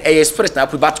na spirit na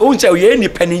but o nche ye ni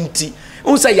paninti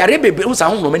o say yare bebe o sa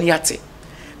ho no mani ate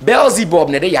Beelzebub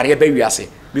na de yare ba wiase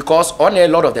because on a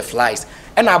lot of the flies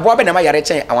and abo be na ma yare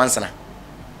chen awansana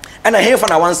and henfa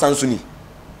na awansan so ni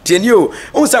tienio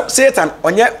o say Satan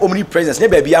onye omnipresence na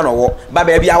ba bia no wo ba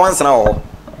bia awansana wo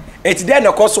enti de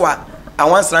na koso a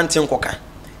awansana ntin koka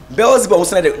Beelzebub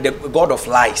was the god of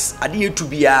lies ade to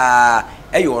bia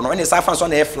eyo no ene sa fa so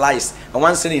na flies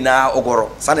one sin na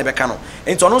ogoro sa na beka no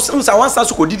enti ono sa one sa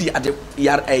so kodidi ade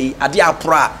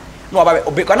apra no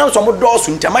oba ka na so mo do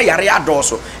so ntama yare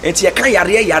adoso enti ye kan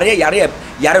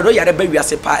yare do yare ba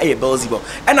wiase pa Beelzebub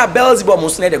and Beelzebub mo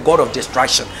the god of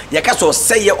destruction ye ka so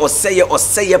say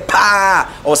pa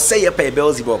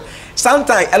Beelzebub.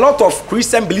 Sometimes a lot of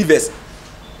Christian believers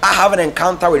are having an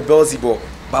encounter with Beelzebub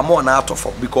but more na out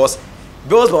of because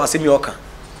Beelzebub say me oka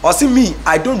or see me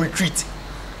I don't retreat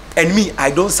and me I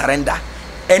don't surrender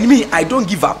and me I don't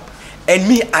give up and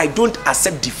me I don't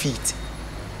accept defeat.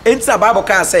 It's a Bible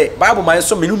can say Bible man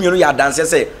so menu ya dance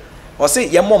say or say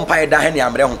ye mom pie da hen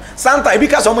amre ho santa ebi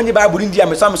ka so monyi bible ndi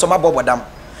am so am so mabobodam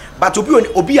but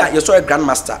obi a you saw a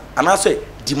grandmaster and I say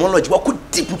demonology what could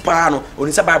deep pa no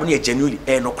oni say bible na genuinely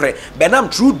no kre benam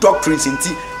true doctrines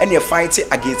inti and you fight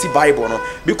against the bible no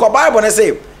because bible na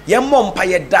say ye mom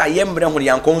pie da ye mre ho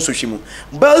yankon so hwimu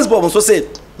Beelzebub so say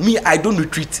me I don't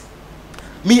retreat,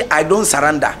 me I don't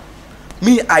surrender,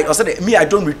 me I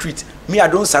don't retreat, me I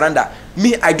don't surrender,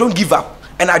 me I don't give up,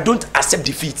 and I don't accept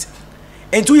defeat.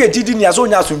 And to ye didi ni aso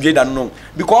nya asumdwe da no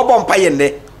because obon pa ye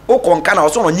ne o konka na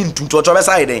oso no nyi ntuntu to be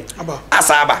side den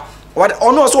asaba what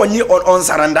ono oso onyi on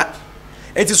surrender.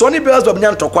 And so ni Beelzebub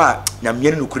nya ntokwa a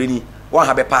nyamye no kureni won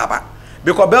ha be papa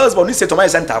because Beelzebub ni say to my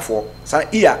center for sa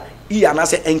iya na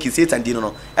say enki Satan di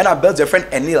no and a Beelzebub friend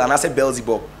Enil and I say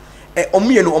Beelzebub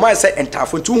omiye no o my say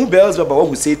entafo ntu hu Beelzebub ba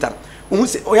hu Satan hu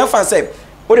say o ya fan say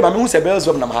o de ma me hu say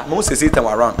Beelzebub na ma hu say Satan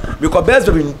around because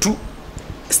Beelzebub ntu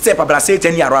step abra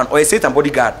Satan around or Satan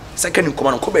bodyguard second in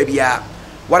command ko ba bia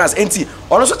what as enti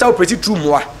ono so tell pretty true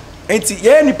moa enti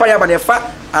ye nipa ya ba ne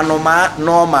fa anoma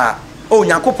normal o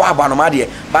nyakopo aba anoma de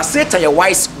but Satan ye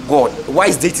wise god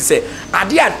wise deity say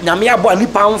ade a nyame abo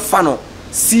nipa mfa no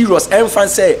serious enfan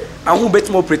say ahu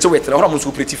betimo pretty with ho mo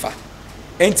so pretty fa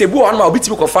enti bu ono ma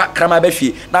obitimi ko fa krama ba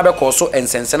fie na be ko so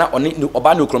ensense na oni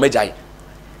oba na okromagyae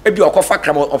ebi okofa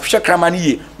krama ofhwe krama ne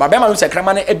ye ba be ma no se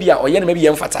krama ne ebi a oye ne mebi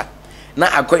ye mfata na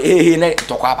akọ ne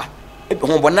tokwa aba ebi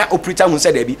ho bona operator hu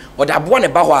se da bi o da abo ne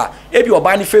ba ho a ebi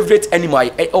oba ne favorite animal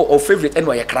or favorite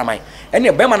animal ye kraman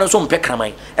ene be ma no so mpe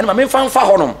kraman ene ma me fa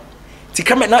honom ti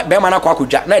kraman na be ma na kwa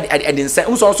akudwa na edinse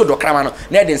unso so do kraman no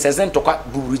na edinse sen tokwa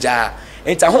buburuja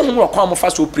enta ho ho kwa mo fa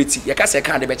so operate ye ka se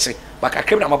kan de be kire ba ka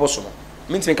krem na maboso no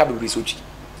mintime ka bebre so chi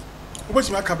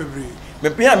oboti ma ka bebre me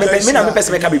na me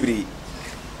pese me ka bebre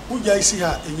uja isi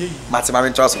ha enye yi matima me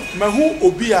ntoso ma hu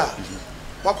obi a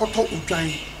wakoto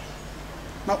udwan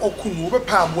na okunu obe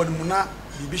pa abo ne mu na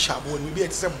bibi sha abo ne bi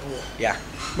etise bo ya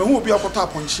ma hu obi akoto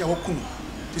aponchi a okunu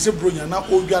tise bronya na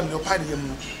odwan ne pa ne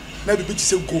yemu na bibi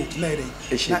tise gold na ere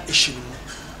na ehinu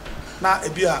na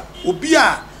ebi a obi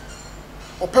a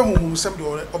ope hu sem de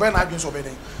obe na adwen so obe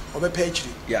den obe pa echiri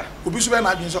ya obi so be na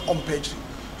adwen so on pa echiri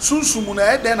sunsumu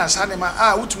na eden na sane ma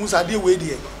a wutumu sa de we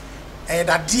de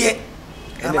da de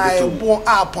na e bo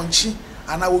a aponchi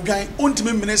ana odwan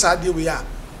ontime mine sa de we a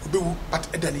obewu but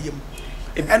eda ne yem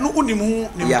eno unimu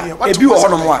ne me what ebi wo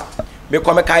hono a me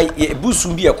ko me kai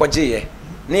ebusu bi ekoje ye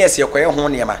na yesi ekoye ho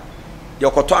ne ma ye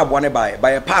koto abo ne ba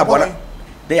pa abo na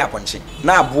de ya ponche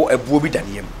na abo ebuo bi da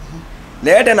ne yem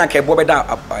na eda na ka ebo be da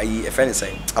ayi efeni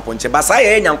sai aponche ba sa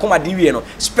ye nyankoma de wie no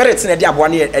spirit na de abo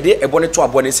ne e de ebo ne to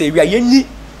abo ne sai wi a yenyi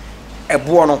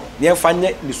ebo no ne mfa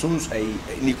nye ne sunsu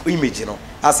ni image no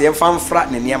ase mfa mfra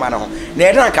ne niema na ho na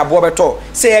eda na ka bo beto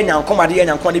se ye nyankoma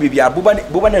de bibia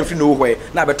boba na mfi no hoye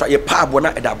na beto ye pa abo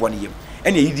na eda abo ne yem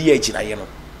ene yidi ye agina ye no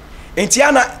enti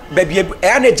ana babia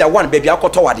e na ja one babia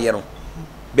akoto wade no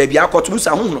babia akoto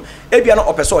musa hu no ebia na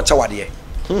opese o che wade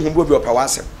hu bo bi opa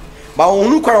wase ba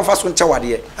hunu kwara mfa so nche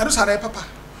wade eno sa na papa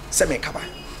se me kaba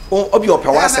obi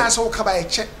opa wase na so kaba e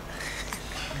che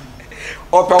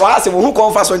opa wase hu ko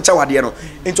mfa so nche wade no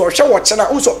enti o hwe wo che na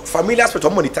unso familiar spirit o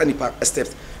monitor ni pa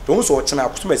steps to unso o che na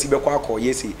akutuma si be kwa akọ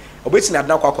yesi obeti na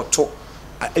adna kwa akọto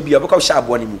ebia be kwa hye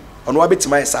abo ne mu ono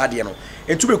abetima ya saade no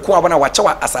enti be ku abona wa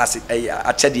chewa asase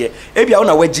achede ebia wo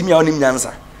na wagimi a onim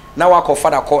nyansa na wakọ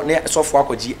fada kọ ne sofo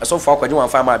akọji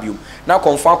wanfa ma biom na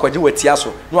konfa akọji watia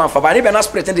so no wanfa ba ne be na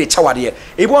spirit de chawade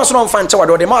ebi won so no mfa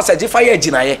nchawade de ma sa jifa ye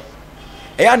aginaye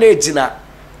eya na agina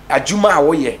adwuma a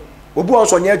wo ye obi won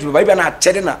so nya adwuma ba bia na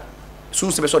achede na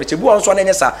sunse be so de chebi won so na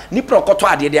nyesa ni pro kọtọ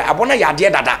ade de abona ya ade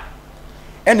dada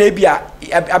ena ebia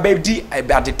abedi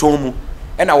ade tomu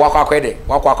ena wakọ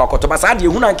akọtọ ba sa de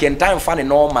hu na kentan fa ne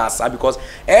normal sa because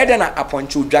ede na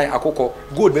aponchi udwan akọkọ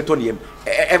gold beto ne yem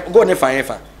gold ne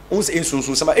fa uns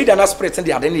ensunsun sama ida na spirit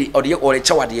de ade ne ode ore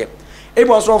chawade e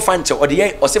bo so fa nche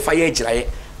ode o se fa ye agiraye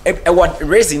e what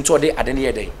raising to ode ade ne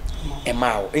ye den e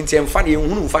mawo enti emfa ne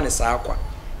hunu mfa ne sa akwa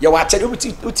ye wa chede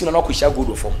uti no ko hia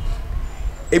gold fom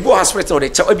e bo ha spirit ode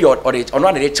cha obi ode ono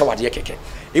ade chawade keke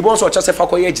e bo so cha se fa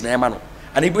ko ye aginaye ma no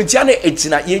ana ibu ntia na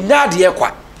egina ye nya ade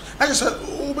kwa aje so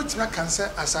obetima kanse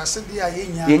asase de a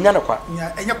ye nya na kwa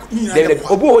enya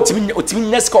obo otimi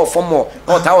neska ofom mo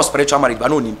no ta spiritual marriage ba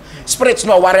no nim spirit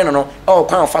no ware no o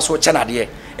kwan fa so che na de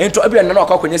ento abi na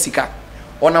akonya sika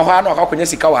ona ho na akonya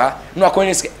sika wa na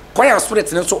akonya sika kwan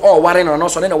spirit no so o ware no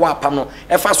so ne wa pam no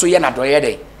e fa so ye na do ye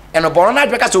de eno bono na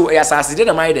adweka so asase de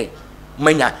na mai de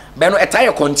manya be no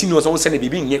etire continue so se na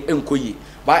bibi nye enkoyi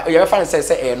ba ye fa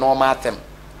se normal them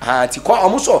ti kwa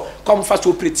omuso come fast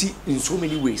operate in so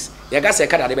many ways ya ga se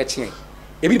kada de be chien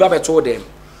ebi ba beto dem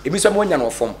ebi so mo nya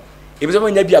no fom ebi so mo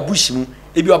nya bi abushi mu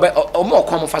ebi omo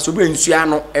okwan fa so be nsua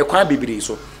no ekwan bibiri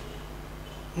so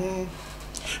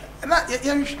na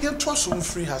ye to so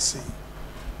free ha say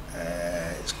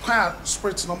kwa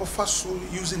spirit no mo fa so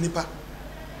using nipa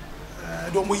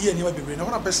do mo ye ni ma bibiri na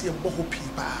wona pese ye boho pi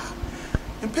ba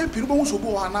mpempi no bo so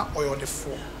bo na oyodefo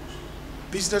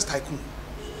business tycoon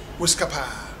whisker pa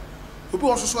obi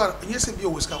also so any say be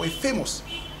whisker we famous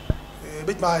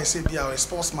bit my say be a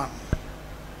sportsman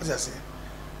as I say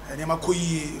and ma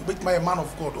koyi bit my man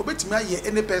of God obet me aye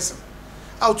any person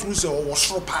out to say o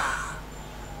soro pa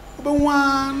obi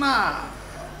wa na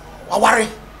waware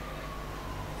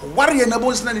na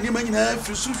boss na ni ma nyina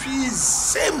free so free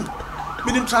same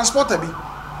meaning transporter bi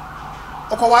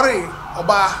okoware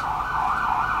oba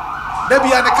da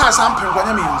bia ne car sam pen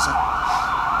kwanya me nsa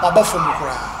wabofo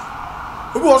mkura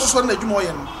obi also so na adwuma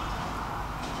oye no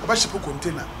oba ship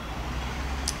container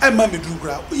emma medru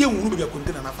kura oye nwunu be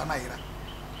container na fa na yira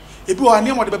ebi o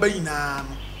ane mo de baba yina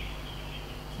no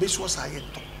be so sa ye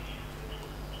to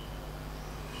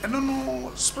eno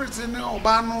no spirit ne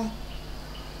oba no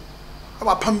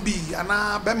aba pambi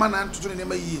ana be ma na ntutu ne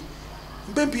ma yi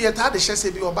mbempi ye ta de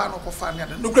hyese bi oba no ko fa ne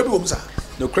no kura bi wom sa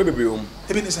no kura bi wom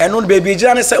eno be bi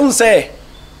gira ne se unse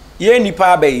ye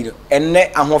nipa abayi enne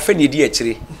ahofe ne di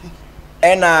akire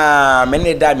ena me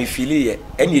ne da me fili ye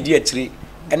ene di akire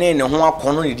ene ne ho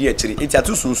akono ne di akire enti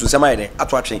atu sunsun sema ye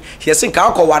ato atwen ye se nka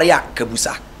akọware a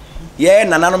kabusa ye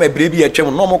nana no mebre bi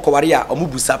atwem no mo kọware a omu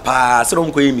busa pa se no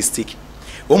mo koye mistake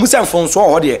omusa mfonso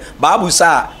ho de ba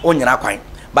busa onyira kwan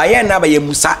ba ye na ba ye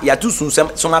musa ya tu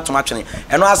sunsun so na to atwen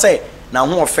eno ase na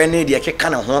ho ofe ne de keka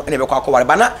ne ho ene be kwa akọware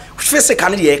ba na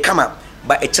physical ne de kama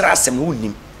ba ekira asem no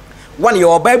unim one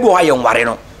your bible aye nware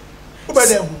no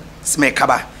obedem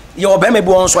smekaba your bible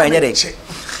bo onso enye de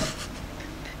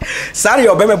sare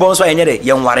your bible bo onso enye de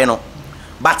ye nware no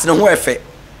but ne ho efe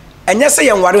enye se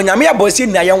ye nware onyame ya bosie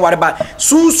ni ye nware ba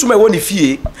sunsume woni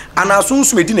fie ana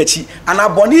sunsume di nachi ana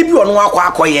boni bi ono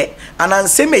akoye ana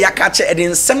nseme ya kache ede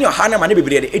nsem yo hana ma ne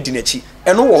bebre edi nachi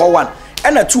eno wo ho one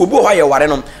ena tu obi ho ye ware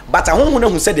no but ahonhu na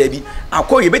hu se da bi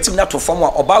akoye betim na to fom a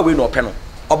oba we no ope no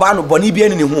oba no boni bi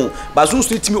ani ne hu ba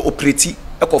sunsu timi operate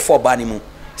ekofo oba ni mu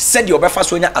said your befa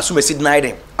so nya asumesi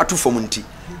denied atu fom nti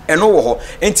eno wo ho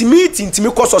enti meeting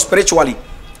ntimi course spiritually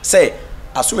say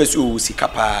asumesi o sika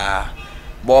pa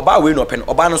ba oba we no pen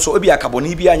oba no so obi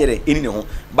akaboni bi anyere eni ne ho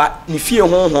ba ni fie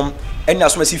honhom eni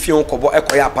asumesi fie ho kobo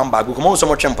ekoya pamba go ko so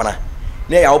mo twempana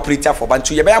na ya operator for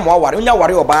bantu ye be am ware onya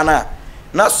ware oba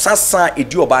na sasa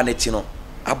edi oba na chi no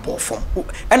abo fom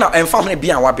ena emfa ho ne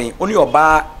bia waben oni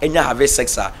oba enya have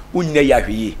sex a unyina ya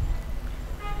hweye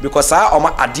because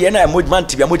oma ade na man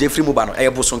tibia moje free mu ba no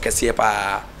eyebo so nkese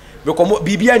pa because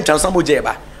bibia ntransa moje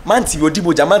ba man tibi odi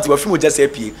moja man tibi free moja se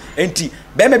pie enti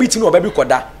be ma bi ti no oba bi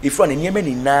koda ifro na niema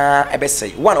ni na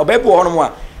ebesei one oba bi ho no mo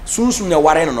a sunsun ne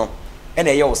ware no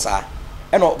ena eye wo sa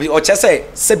ena o chese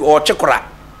se bi o chekora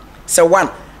se one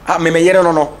me yere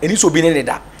no eni so bi ne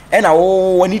da ena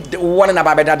wo wani wona na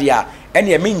ba beda dia ena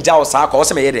e minja wo sa ka o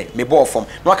se me yere me bo fom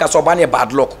no aka so oba ne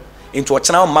bad luck enti o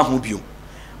chena ma ho bio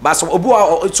ba so obu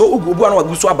no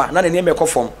wagusu aba na ne me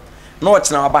ekofom na o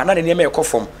chena aba na ne me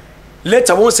ekofom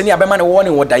later won se ni abema ne wo ne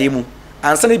wo daye mu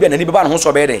ansa ne bia na ni beba no ho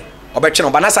so be de obetwe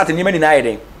no ba na sate ni mani na aye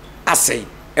de asei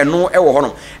eno e wo ho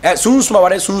no sunsuma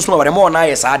ware mo na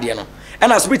aye sa de no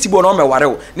ena spirit bo no me ware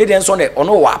wo ne de nso ne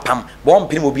ono wo apam bo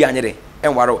mpini obi anyere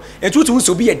en ware wo etutu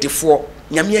nso bi ye defo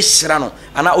nyame ahyira no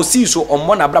ana osi so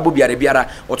ommo na brabo biara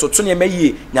ototo ne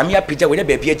mayie nyame apija we ne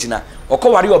ba bia gina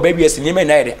okoware oba bia si ne mani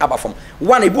na aye de abafom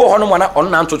one ebu ho no mo na ono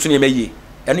na ntoto ne mayie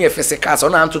eno ye physical so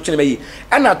na ntoto ne mayie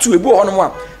ana tu ebu ho no mo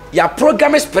a ya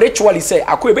program spiritually say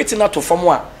akoye beti na to fom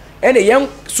a ene yen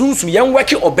sunsun yen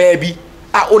weki oba bi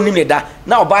a onim ne da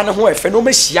na oba ne ho efe no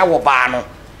mehia wo ba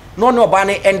no no oba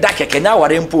ne enda keke na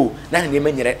ware mpo na ne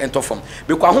manyere ento fom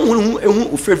because ahohunu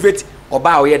ehu favorite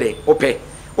oba o ye de ope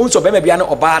onso be ma bia ne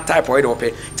oba type o ye de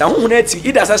ope ta ahohunu ati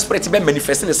either as spirit be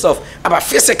manifesting itself about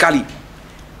physically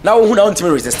na ohunu na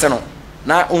ontime resist no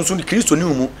na onso ni Kristo ni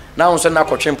mu na onso na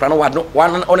akotwempra no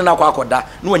wan on na akoda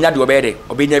na onya de obede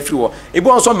obenya free wo ebo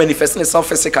onso manifesting itself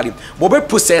physically bo be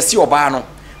possess oba no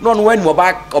no wani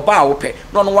oba wo pe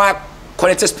no wa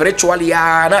connect spiritually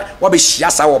ya na wa be hia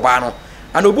sa oba no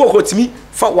and obi okotimi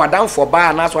fa wadan for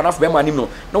ba na so na for be manim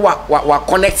no wa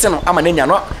connect no ama na nya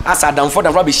no asa dan for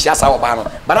be hia sa oba no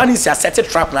bana ni sia set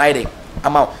trap na ide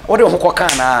ama wo de ho koka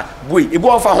na boy ebo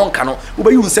on fa ho nka no wo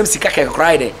be yu nsem sika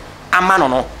kekra ide ama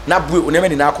no na boy onema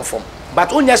ni na akofom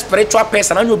but onye spiritual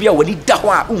person anyo bia wani da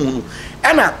ho a uhunu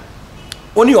ena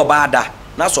oni oba da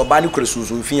na so ba ni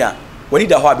kresunsun fi a wani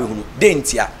da ho a behunu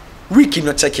dentia wiki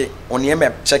no cheke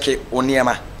oniema cheke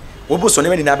oniema obo so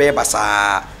ne ni na be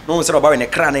basa no say oba we ne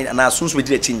kra ne na sunsun we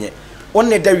di achinye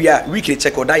onne da wi a weekly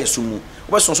check o da yesumu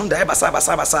we sunsun da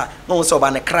basa no say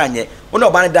oba ne kra nye onne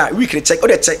oba ne da weekly check o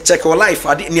de check your life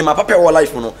ade ni ma papa your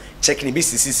life no check ni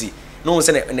BCCC no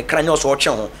say ne kra nye o so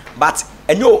ho but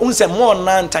enyo unse more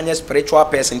na ntanya spiritual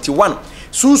person ti one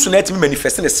sunsun let me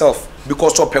manifesting itself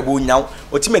because of pebo nyaw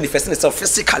o ti manifesting itself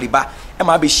physically ba e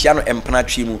ma be hia no empana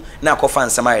twi mu na akofa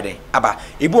nsema yeden aba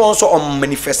ebi won so on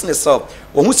manifesting itself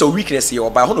o hu say weakness ye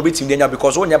oba ho no betim de nya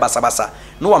because o nya basa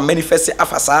no one manifest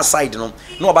afasa side no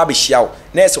no oba be hia o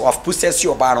na say of process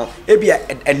your ba no ebi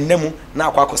ennamu na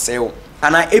akwa o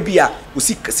ana ebia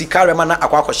usikare ma na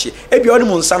akwakɔhye ebia ɔne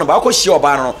mu nsa no ba akɔhye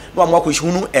ɔba no no am akɔhye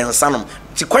hunu ensa no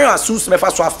ti kwan asunsu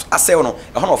mefa so asɛw no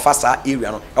ɛhɔ no fa saa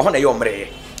area no ɛhɔ na yɛ ɔmrɛ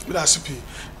bila sipi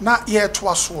na yɛ to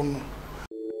aso no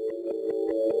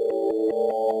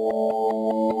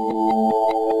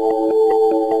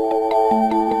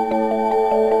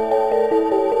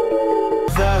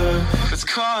It's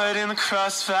caught in the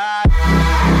crossfire.